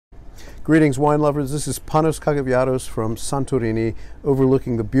Greetings, wine lovers. This is Panos Kagaviatos from Santorini,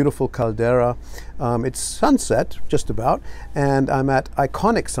 overlooking the beautiful caldera. It's sunset, just about, and I'm at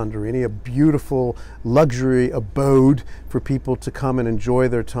Iconic Santorini, a beautiful luxury abode for people to come and enjoy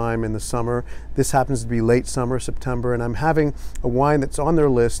their time in the summer. This happens to be late summer, September, and I'm having a wine that's on their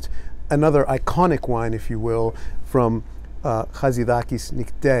list, another iconic wine, if you will, from Hatzidakis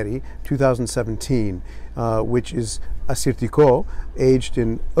Nykteri 2017, which is Assyrtiko, aged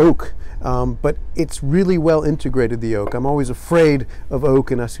in oak, but it's really well integrated, the oak. I'm always afraid of oak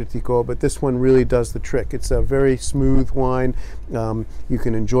and Assyrtiko, but this one really does the trick. It's a very smooth wine. You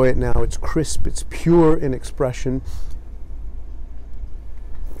can enjoy it now. It's crisp, it's pure in expression,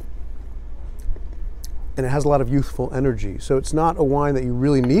 and it has a lot of youthful energy. So it's not a wine that you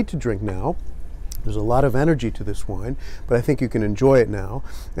really need to drink now. There's a lot of energy to this wine, but I think you can enjoy it now.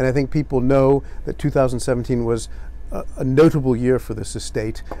 And I think people know that 2017 was a notable year for this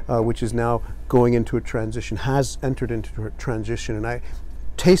estate, which is now going into a transition, has entered into a transition. And I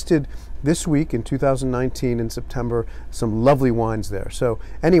tasted this week in 2019 in September some lovely wines there. So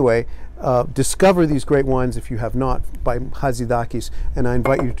anyway, discover these great wines if you have not, by Hatzidakis, and I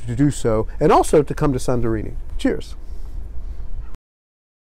invite you to do so, and also to come to Santorini. Cheers.